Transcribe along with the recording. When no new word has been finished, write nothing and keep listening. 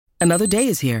Another day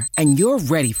is here, and you're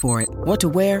ready for it. What to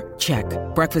wear? Check.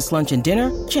 Breakfast, lunch, and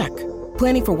dinner? Check.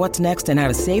 Planning for what's next and how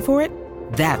to save for it?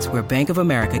 That's where Bank of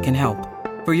America can help.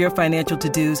 For your financial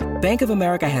to-dos, Bank of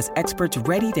America has experts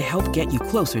ready to help get you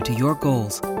closer to your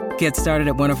goals. Get started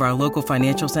at one of our local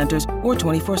financial centers or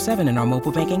 24/7 in our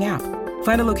mobile banking app.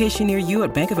 Find a location near you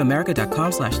at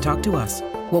bankofamerica.com/talktous.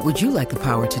 What would you like the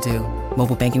power to do?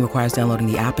 Mobile banking requires downloading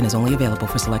the app and is only available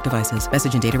for select devices.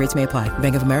 Message and data rates may apply.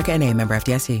 Bank of America N.A., member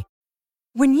FDIC.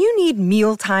 When you need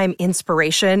mealtime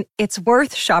inspiration, it's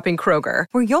worth shopping Kroger,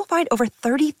 where you'll find over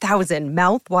 30,000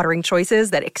 mouth-watering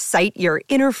choices that excite your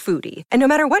inner foodie. And no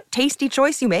matter what tasty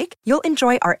choice you make, you'll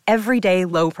enjoy our everyday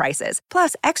low prices,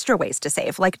 plus extra ways to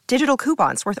save, like digital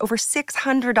coupons worth over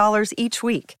 $600 each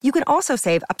week. You can also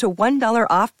save up to $1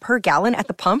 off per gallon at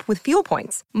the pump with fuel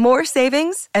points. More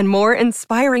savings and more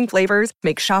inspiring flavors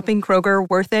make shopping Kroger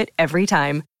worth it every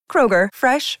time. Kroger,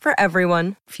 fresh for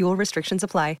everyone. Fuel restrictions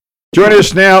apply. Joining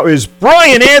us now is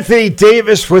Brian Anthony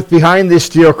Davis with Behind the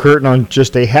Steel Curtain on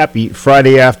just a happy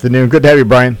Friday afternoon. Good to have you,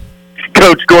 Brian.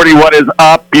 Coach Gordy, what is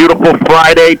up? Beautiful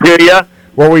Friday to you.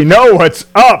 Well, we know what's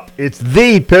up. It's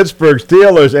the Pittsburgh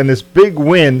Steelers and this big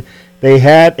win they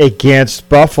had against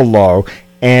Buffalo.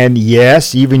 And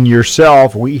yes, even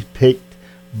yourself, we picked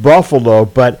Buffalo,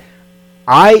 but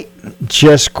I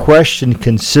just question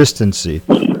consistency.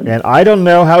 And I don't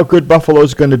know how good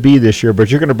Buffalo's going to be this year,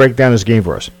 but you're going to break down this game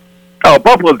for us. Oh,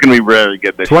 Buffalo's going to be really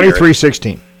good this year.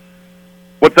 23-16.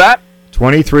 What's that?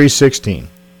 23-16.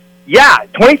 Yeah,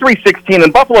 23-16,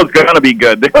 and Buffalo's going to be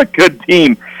good. They're a good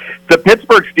team. The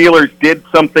Pittsburgh Steelers did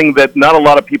something that not a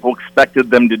lot of people expected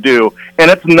them to do,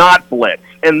 and it's not blitz.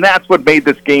 And that's what made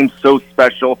this game so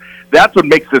special. That's what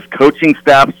makes this coaching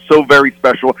staff so very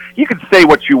special. You can say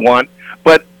what you want,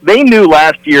 but they knew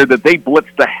last year that they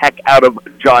blitzed the heck out of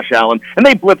Josh Allen, and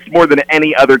they blitzed more than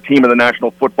any other team in the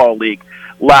National Football League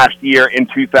last year in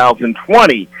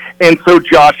 2020. And so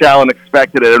Josh Allen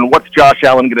expected it. And what's Josh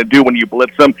Allen going to do when you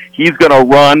blitz him? He's going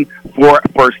to run for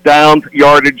first downs,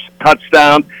 yardage,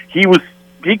 touchdowns. He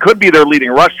could be their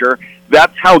leading rusher.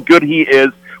 That's how good he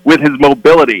is with his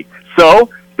mobility.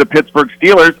 So the Pittsburgh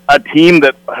Steelers, a team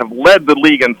that have led the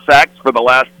league in sacks for the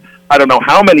last I don't know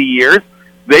how many years,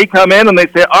 they come in and they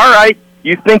say, all right,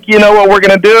 you think you know what we're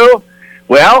going to do?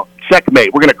 Well,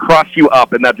 checkmate. We're going to cross you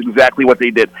up, and that's exactly what they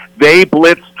did. They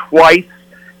blitzed twice,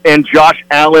 and Josh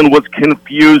Allen was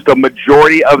confused a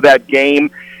majority of that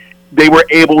game. They were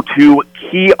able to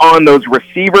key on those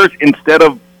receivers instead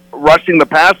of rushing the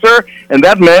passer, and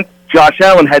that meant Josh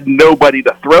Allen had nobody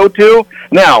to throw to.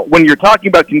 Now, when you're talking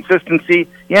about consistency,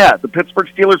 yeah, the Pittsburgh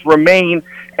Steelers remain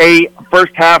a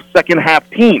first-half, second-half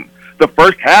team. The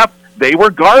first half, they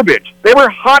were garbage. They were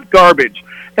hot garbage.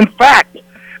 In fact,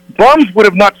 bums would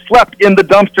have not slept in the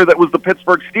dumpster that was the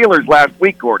Pittsburgh Steelers last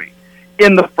week, Gordy,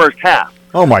 in the first half.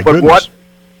 Oh, my goodness.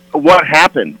 But what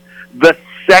happened? The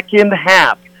second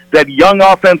half, that young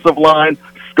offensive line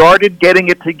started getting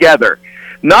it together.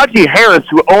 Najee Harris,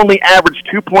 who only averaged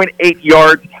 2.8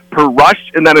 yards per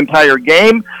rush in that entire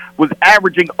game, was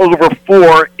averaging over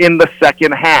 4 in the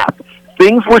second half.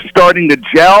 Things were starting to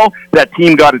gel. That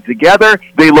team got it together.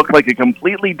 They looked like a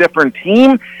completely different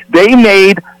team. They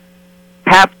made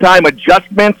halftime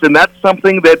adjustments, and that's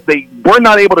something that they were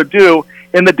not able to do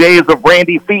in the days of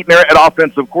Randy Fichtner at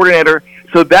offensive coordinator.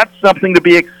 So that's something to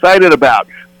be excited about.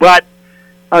 But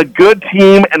a good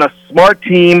team and a smart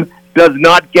team does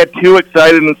not get too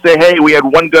excited and say, hey, we had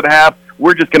one good half,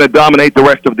 we're just going to dominate the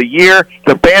rest of the year.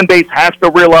 The fan base has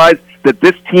to realize that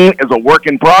this team is a work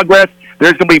in progress.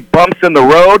 There's going to be bumps in the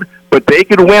road, but they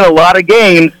could win a lot of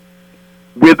games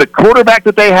with the quarterback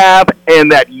that they have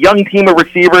and that young team of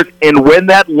receivers, and when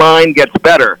that line gets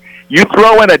better. You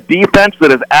throw in a defense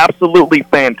that is absolutely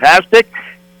fantastic,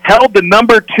 held the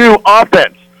number 2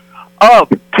 offense of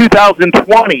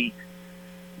 2020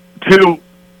 to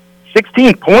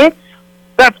 16 points.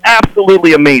 That's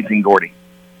absolutely amazing, Gordy.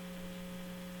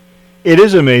 It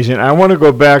is amazing. I want to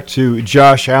go back to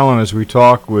Josh Allen as we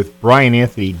talk with Brian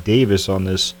Anthony Davis on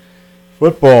this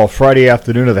football Friday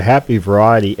afternoon of the happy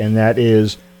variety, and that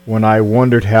is when I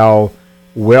wondered how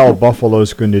well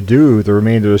Buffalo's going to do the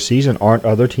remainder of the season. Aren't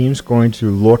other teams going to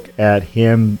look at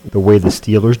him the way the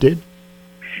Steelers did?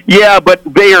 Yeah, but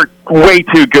they are way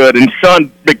too good, and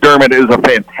Sean McDermott is a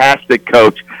fantastic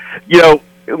coach. You know,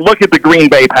 look at the Green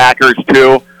Bay Packers,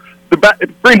 too.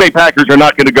 The Green Bay Packers are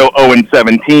not going to go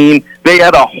 0-17. They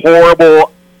had a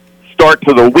horrible start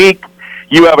to the week.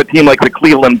 You have a team like the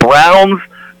Cleveland Browns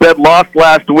that lost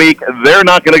last week. They're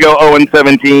not going to go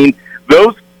 0-17.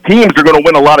 Those teams are going to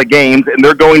win a lot of games, and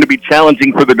they're going to be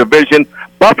challenging for the division.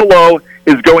 Buffalo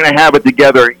is going to have it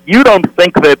together. You don't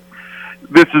think that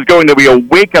this is going to be a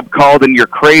wake-up call, then you're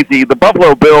crazy. The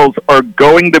Buffalo Bills are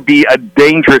going to be a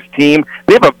dangerous team.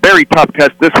 They have a very tough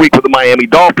test this week with the Miami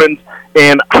Dolphins,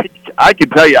 and I can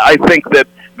tell you, I think that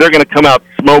they're going to come out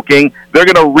smoking. They're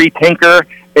going to retinker,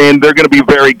 and they're going to be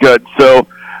very good. So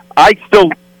I still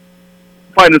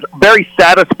find it very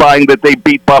satisfying that they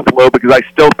beat Buffalo because I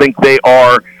still think they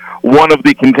are one of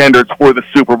the contenders for the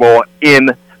Super Bowl in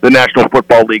the National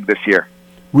Football League this year.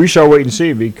 We shall wait and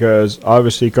see because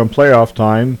obviously come playoff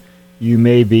time, you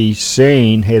may be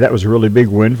saying, hey, that was a really big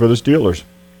win for the Steelers.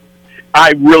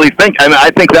 I really think, and I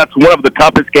think that's one of the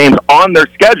toughest games on their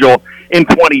schedule in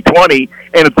 2020,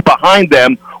 and it's behind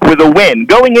them with a win.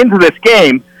 Going into this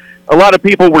game, a lot of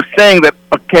people were saying that,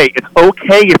 okay, it's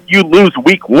okay if you lose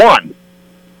week one.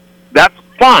 That's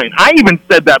fine. I even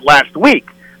said that last week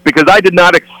because I did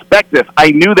not expect this.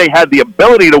 I knew they had the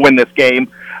ability to win this game,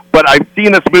 but I've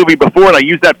seen this movie before, and I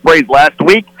used that phrase last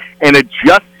week, and it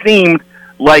just seemed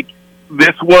like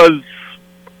this was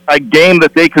a game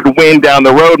that they could win down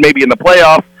the road, maybe in the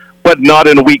playoffs, but not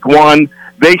in week one.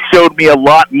 They showed me a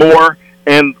lot more,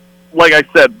 and like I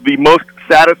said, the most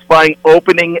satisfying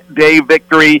opening day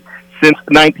victory since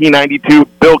 1992,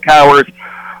 Bill Cowher's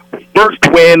first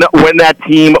win when that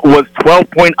team was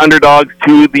 12-point underdogs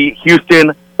to the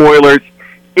Houston Oilers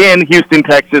in Houston,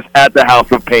 Texas at the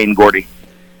House of Pain, Gordy.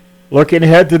 Looking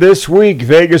ahead to this week,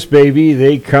 Vegas, baby,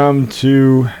 they come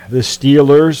to the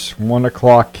Steelers, 1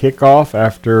 o'clock kickoff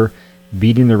after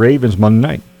beating the Ravens Monday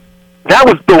night. That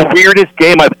was the weirdest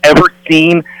game I've ever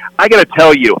seen. I got to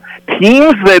tell you,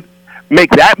 teams that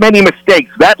make that many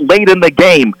mistakes that late in the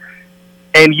game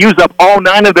and use up all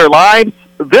 9 of their lives,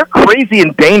 they're crazy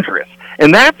and dangerous.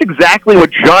 And that's exactly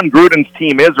what John Gruden's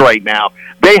team is right now.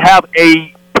 They have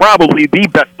probably the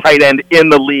best tight end in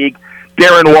the league,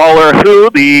 Darren Waller, who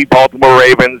the Baltimore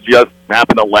Ravens just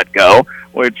happen to let go,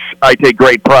 which I take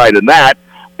great pride in that.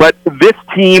 But this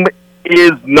team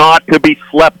is not to be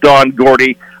slept on,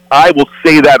 Gordy. I will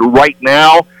say that right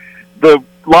now. The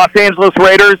Los Angeles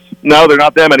Raiders, no, they're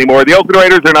not them anymore. The Oakland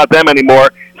Raiders are not them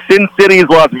anymore. Sin City's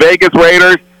Las Vegas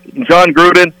Raiders, John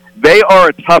Gruden, they are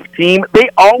a tough team. They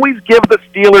always give the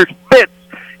Steelers fits,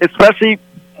 especially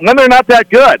when they're not that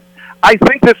good. I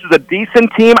think this is a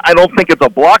decent team. I don't think it's a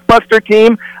blockbuster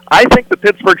team. I think the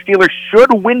Pittsburgh Steelers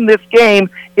should win this game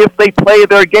if they play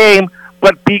their game,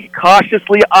 but be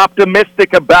cautiously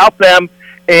optimistic about them.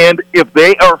 And if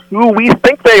they are who we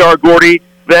think they are, Gordy,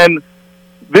 then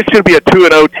this should be a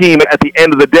 2-0 team at the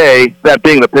end of the day, that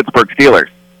being the Pittsburgh Steelers.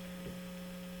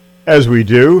 As we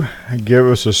do, give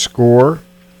us a score.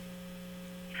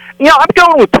 You know, I'm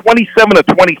going with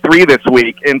 27-23 this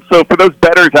week. And so for those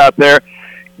bettors out there,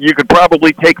 you could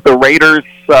probably take the Raiders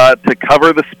to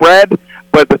cover the spread,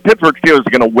 but the Pittsburgh Steelers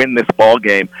are going to win this ball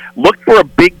game. Look for a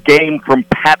big game from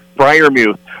Pat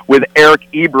Freiermuth with Eric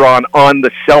Ebron on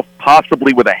the shelf,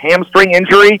 possibly with a hamstring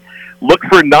injury. Look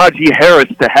for Najee Harris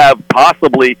to have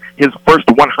possibly his first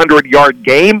 100-yard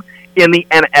game in the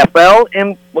NFL,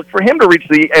 and look for him to reach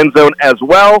the end zone as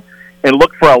well, and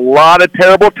look for a lot of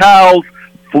terrible towels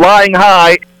flying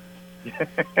high.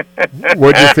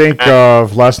 What do you think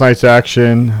of last night's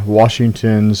action,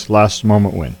 Washington's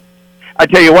last-moment win? I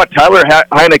tell you what, Tyler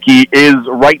Heineke is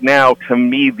right now, to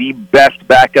me, the best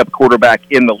backup quarterback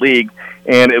in the league,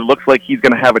 and it looks like he's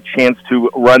going to have a chance to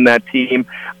run that team.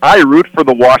 I root for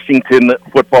the Washington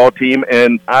football team,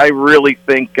 and I really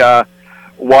think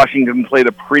Washington played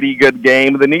a pretty good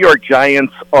game. The New York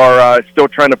Giants are still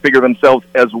trying to figure themselves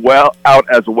out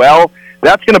as well.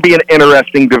 That's going to be an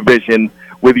interesting division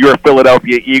with your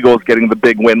Philadelphia Eagles getting the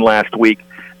big win last week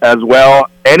as well.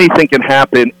 Anything can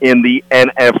happen in the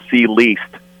NFC least.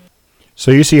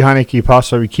 So you see Heineke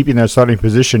possibly keeping that starting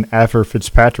position after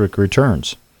Fitzpatrick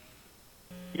returns?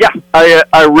 Yeah,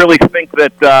 I really think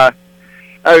that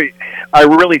I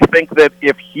really think that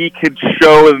if he could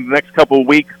show in the next couple of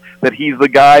weeks that he's the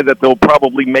guy that they'll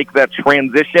probably make that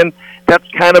transition. That's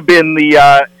kind of been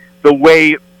the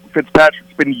way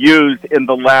Fitzpatrick's been used in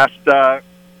the last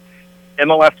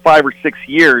 5 or 6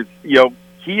 years. You know,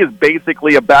 he is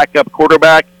basically a backup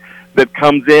quarterback that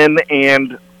comes in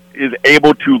and is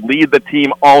able to lead the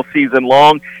team all season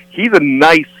long. He's a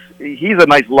nice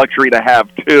luxury to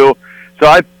have too. So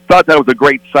I thought that was a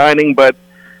great signing. But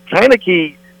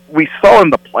Heineke, we saw in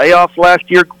the playoffs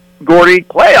last year, Gordy.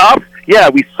 Playoffs? Yeah,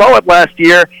 we saw it last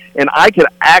year, and I could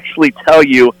actually tell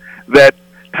you that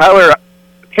Taylor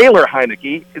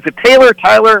Heineke, is it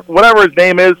Tyler, whatever his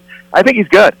name is, I think he's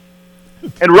good.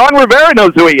 And Ron Rivera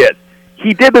knows who he is.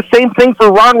 He did the same thing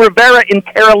for Ron Rivera in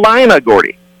Carolina,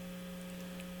 Gordy.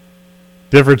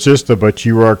 Different system, but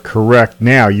you are correct.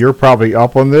 Now, you're probably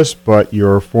up on this, but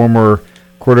your former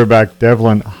quarterback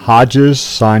Devlin Hodges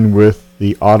signed with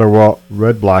the Ottawa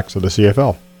Redblacks of the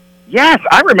CFL. Yes,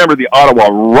 I remember the Ottawa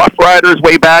Rough Riders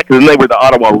way back, and then they were the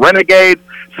Ottawa Renegades.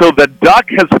 So the Duck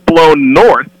has flown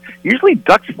north. Usually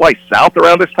ducks fly south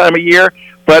around this time of year,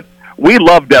 but we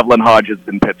love Devlin Hodges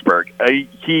in Pittsburgh.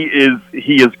 He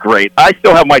is great. I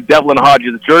still have my Devlin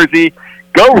Hodges jersey.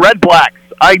 Go Red Blacks.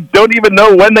 I don't even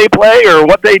know when they play or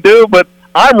what they do, but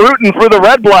I'm rooting for the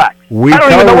Red Blacks. I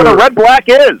don't even know what a Red Black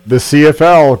is. The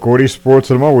CFL, Gordy Sports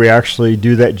and more, we actually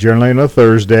do that generally on a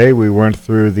Thursday. We went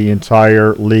through the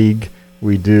entire league.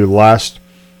 We do last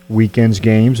weekend's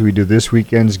games. We do this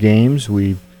weekend's games.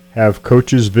 We have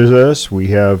coaches visit us. We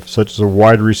have such as a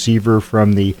wide receiver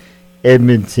from the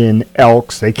Edmonton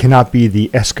Elks. They cannot be the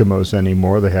Eskimos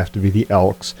anymore. They have to be the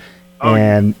Elks.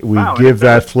 And we give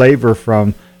that flavor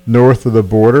from north of the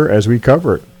border as we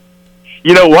cover it.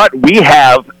 You know what? We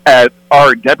have at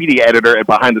our deputy editor at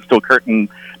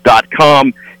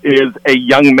BehindTheSteelCurtain.com is a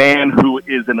young man who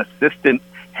is an assistant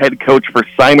head coach for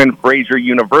Simon Fraser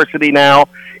University now.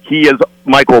 He is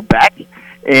Michael Beck,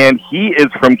 and he is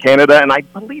from Canada. And I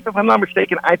believe, if I'm not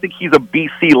mistaken, I think he's a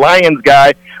BC Lions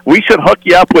guy. We should hook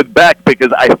you up with Beck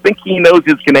because I think he knows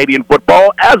his Canadian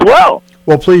football as well.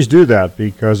 Well, please do that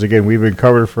because, again, we've been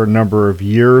covered for a number of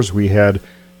years. We had,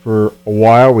 for a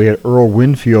while, we had Earl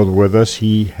Winfield with us.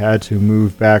 He had to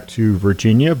move back to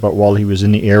Virginia, but while he was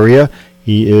in the area,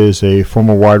 he is a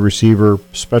former wide receiver,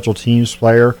 special teams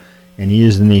player, and he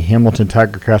is in the Hamilton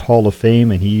Tiger Cat Hall of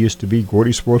Fame, and he used to be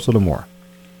Gordy Sports a little more.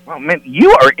 Well, man,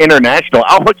 you are international.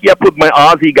 I'll hook you up with my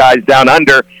Aussie guys down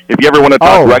under if you ever want to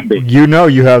talk rugby. You know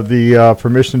you have the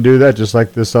permission to do that, just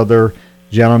like this other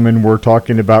gentleman we're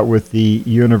talking about with the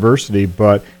university.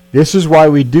 But this is why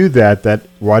we do that.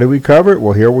 Why do we cover it?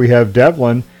 Well, here we have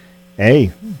Devlin.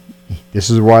 Hey, this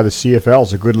is why the CFL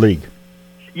is a good league.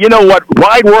 You know what?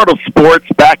 Wide World of Sports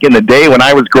back in the day when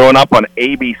I was growing up on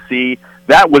ABC,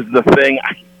 that was the thing.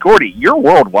 Gordy, you're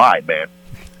worldwide, man.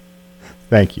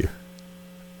 Thank you.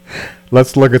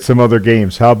 Let's look at some other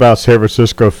games. How about San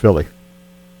Francisco, Philly?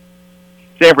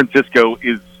 San Francisco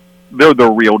they're the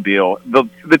real deal.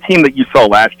 The team that you saw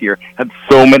last year had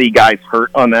so many guys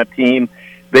hurt on that team.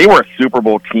 They were a Super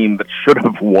Bowl team that should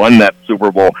have won that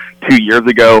Super Bowl 2 years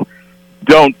ago.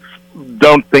 Don't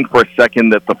think for a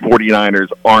second that the 49ers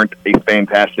aren't a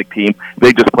fantastic team.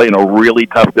 They just play in a really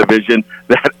tough division.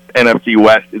 That NFC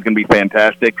West is going to be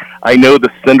fantastic. I know the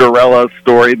Cinderella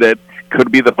story that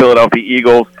could be the Philadelphia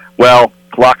Eagles. Well,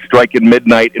 clock striking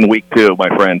midnight in week 2, my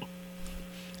friend.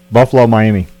 Buffalo,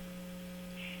 Miami.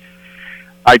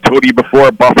 I told you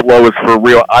before, Buffalo is for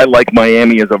real. I like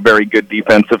Miami as a very good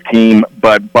defensive team,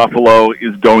 but Buffalo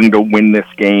is going to win this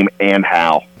game, and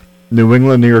how. New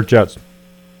England, New York Jets.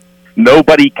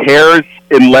 Nobody cares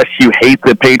unless you hate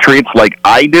the Patriots like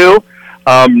I do.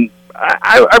 I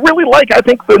really I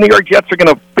think the New York Jets are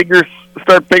going to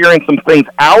start figuring some things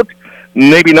out.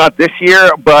 Maybe not this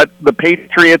year, but the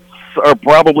Patriots are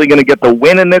probably going to get the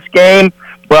win in this game,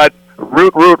 but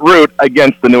root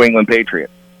against the New England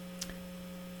Patriots.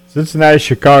 Cincinnati,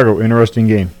 Chicago, interesting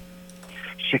game.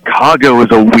 Chicago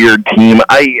is a weird team.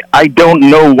 I don't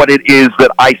know what it is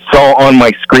that I saw on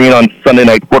my screen on Sunday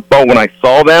Night Football when I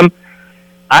saw them.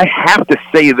 I have to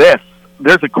say this.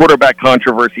 There's a quarterback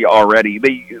controversy already.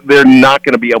 They're not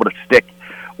going to be able to stick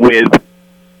with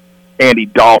Andy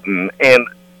Dalton. And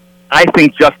I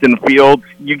think Justin Fields,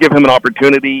 you give him an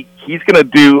opportunity, he's going to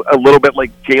do a little bit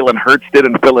like Jalen Hurts did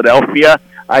in Philadelphia.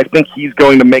 I think he's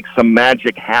going to make some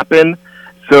magic happen.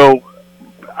 So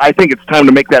I think it's time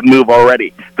to make that move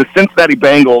already. The Cincinnati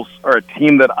Bengals are a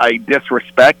team that I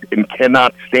disrespect and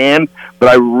cannot stand, but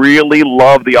I really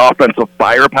love the offensive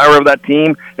firepower of that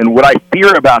team. And what I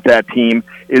fear about that team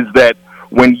is that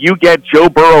when you get Joe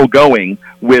Burrow going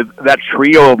with that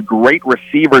trio of great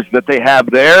receivers that they have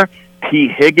there, T.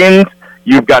 Higgins,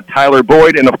 you've got Tyler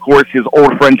Boyd, and, of course, his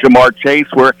old friend Jamar Chase,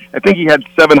 where I think he had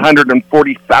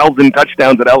 740,000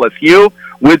 touchdowns at LSU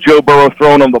with Joe Burrow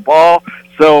throwing on the ball.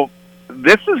 So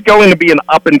this is going to be an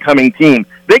up-and-coming team.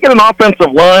 They get an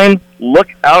offensive line. Look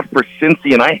out for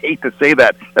Cincy, and I hate to say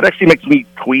that. That actually makes me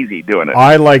queasy doing it.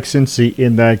 I like Cincy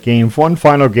in that game. One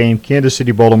final game, Kansas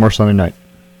City, Baltimore, Sunday night.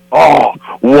 Oh,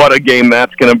 what a game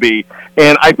that's going to be.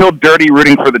 And I feel dirty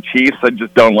rooting for the Chiefs. I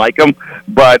just don't like them.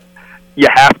 But you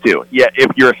have to. Yeah,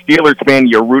 if you're a Steelers fan,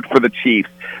 you root for the Chiefs.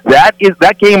 That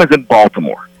game is in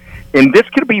Baltimore. And this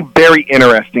could be very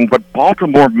interesting, but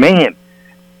Baltimore, man,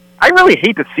 I really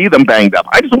hate to see them banged up.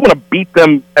 I just want to beat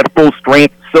them at full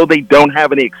strength so they don't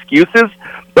have any excuses.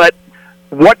 But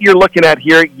what you're looking at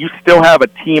here, you still have a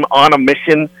team on a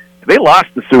mission. They lost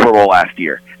the Super Bowl last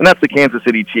year, and that's the Kansas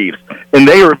City Chiefs. And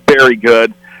they are very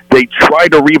good. They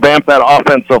tried to revamp that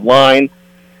offensive line.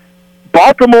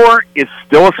 Baltimore is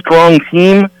still a strong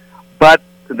team, but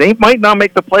they might not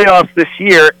make the playoffs this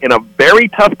year in a very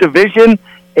tough division,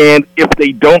 and if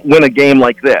they don't win a game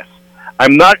like this.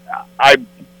 I'm going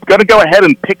to go ahead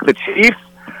and pick the Chiefs,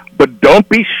 but don't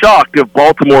be shocked if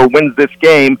Baltimore wins this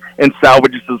game and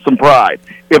salvages some pride.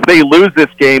 If they lose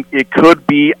this game, it could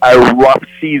be a rough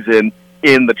season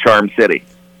in the Charm City.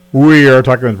 We are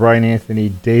talking with Brian Anthony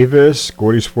Davis,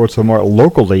 Gordy Sports Lamar,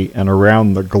 locally and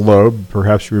around the globe.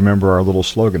 Perhaps you remember our little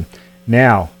slogan.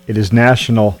 Now, it is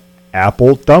National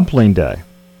Apple Dumpling Day.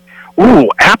 Ooh,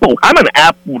 apple! I'm an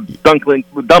apple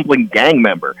dumpling gang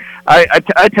member. I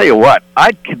tell you what,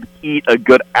 I could eat a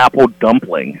good apple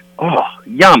dumpling. Oh,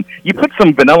 yum! You put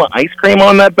some vanilla ice cream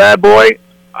on that bad boy,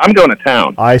 I'm going to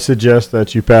town. I suggest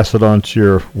that you pass it on to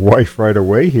your wife right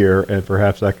away here, and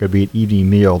perhaps that could be an evening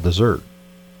meal dessert.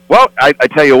 Well, I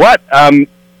tell you what, I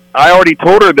already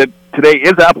told her that today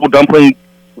is Apple Dumpling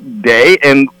Day,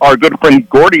 and our good friend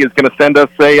Gordy is going to send us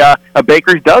a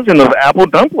baker's dozen of apple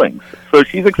dumplings. So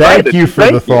she's excited. Thank you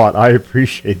for the thought. I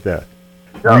appreciate that.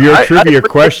 No, Your trivia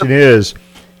question is,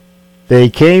 they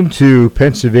came to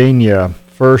Pennsylvania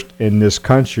first in this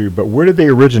country, but where did they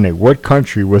originate? What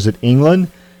country? Was it England?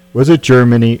 Was it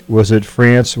Germany? Was it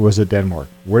France? Was it Denmark?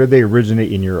 Where did they originate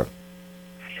in Europe?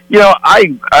 You know,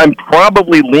 I'm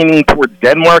probably leaning towards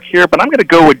Denmark here, but I'm going to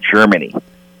go with Germany.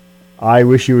 I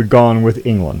wish you had gone with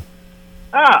England.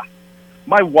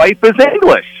 My wife is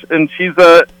English, and she's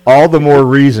all the more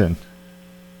reason.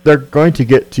 They're going to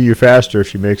get to you faster if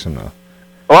she makes them, though.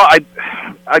 Well,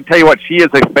 I tell you what, she is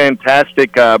a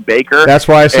fantastic baker. That's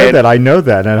why I said that. I know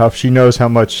that, and she knows how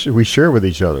much we share with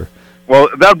each other. Well,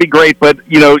 that would be great, but,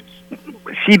 you know,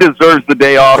 she deserves the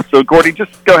day off. So, Gordy,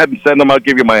 just go ahead and send them. I'll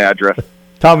give you my address.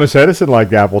 Thomas Edison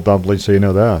liked apple dumplings, so you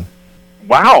know that.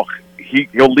 Wow.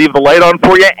 He'll leave the light on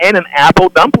for you, and an apple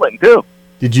dumpling, too.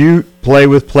 Did you play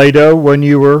with Play-Doh when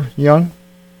you were young?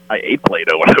 I ate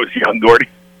Play-Doh when I was young, Gordy.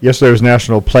 Yesterday was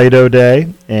National Play-Doh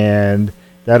Day, and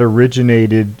that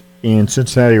originated in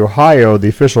Cincinnati, Ohio. The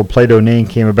official Play-Doh name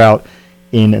came about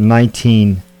in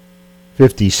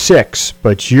 1956,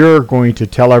 but you're going to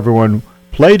tell everyone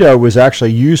Play-Doh was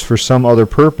actually used for some other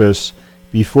purpose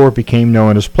before it became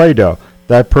known as Play-Doh.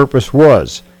 That purpose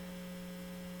was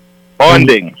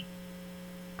bonding,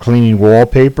 cleaning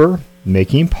wallpaper,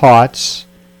 making pots.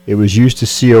 It was used to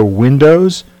seal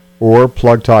windows or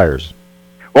plug tires.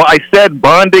 Well, I said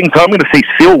bonding, so I'm going to say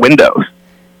seal windows.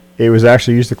 It was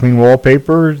actually used to clean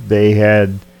wallpaper. They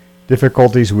had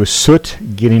difficulties with soot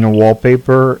getting a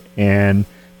wallpaper, and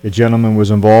the gentleman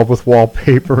was involved with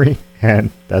wallpapering,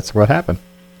 and that's what happened.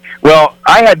 Well,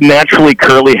 I had naturally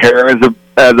curly hair as a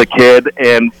kid,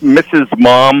 and Mrs.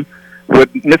 Mom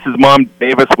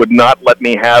Davis would not let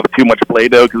me have too much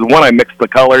Play-Doh because, one, I mixed the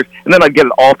colors, and then I'd get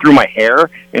it all through my hair,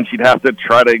 and she'd have to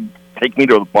try to take me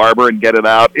to the barber and get it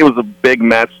out. It was a big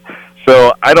mess.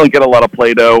 So I don't get a lot of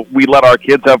Play-Doh. We let our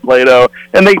kids have Play-Doh,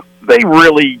 and they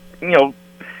really,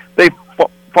 they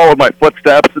followed my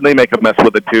footsteps, and they make a mess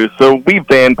with it too. So we've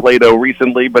banned Play-Doh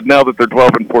recently, but now that they're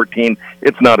 12 and 14,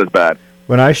 it's not as bad.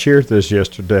 When I shared this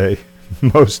yesterday,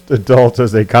 most adults,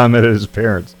 as they commented as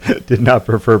parents, did not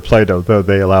prefer Play-Doh, though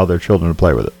they allow their children to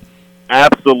play with it.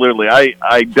 Absolutely.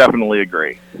 I definitely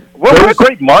agree. Well, what a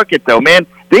great market, though, man.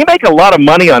 They make a lot of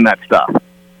money on that stuff.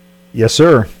 Yes,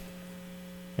 sir.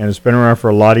 And it's been around for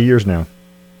a lot of years now.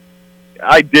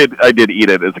 I did eat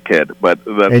it as a kid, but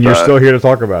and you're still here to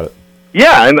talk about it.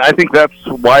 Yeah, and I think that's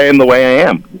why I'm the way I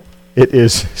am. It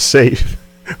is safe.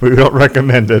 We don't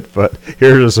recommend it, but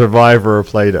here's a survivor of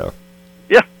Play-Doh.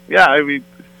 Yeah. I mean,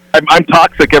 I'm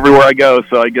toxic everywhere I go,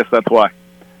 so I guess that's why.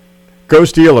 Go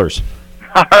Steelers.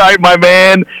 All right, my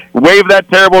man. Wave that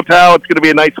terrible towel. It's going to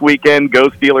be a nice weekend. Go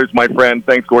Steelers, my friend.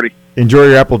 Thanks, Gordy. Enjoy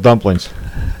your apple dumplings.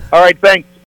 All right, thanks.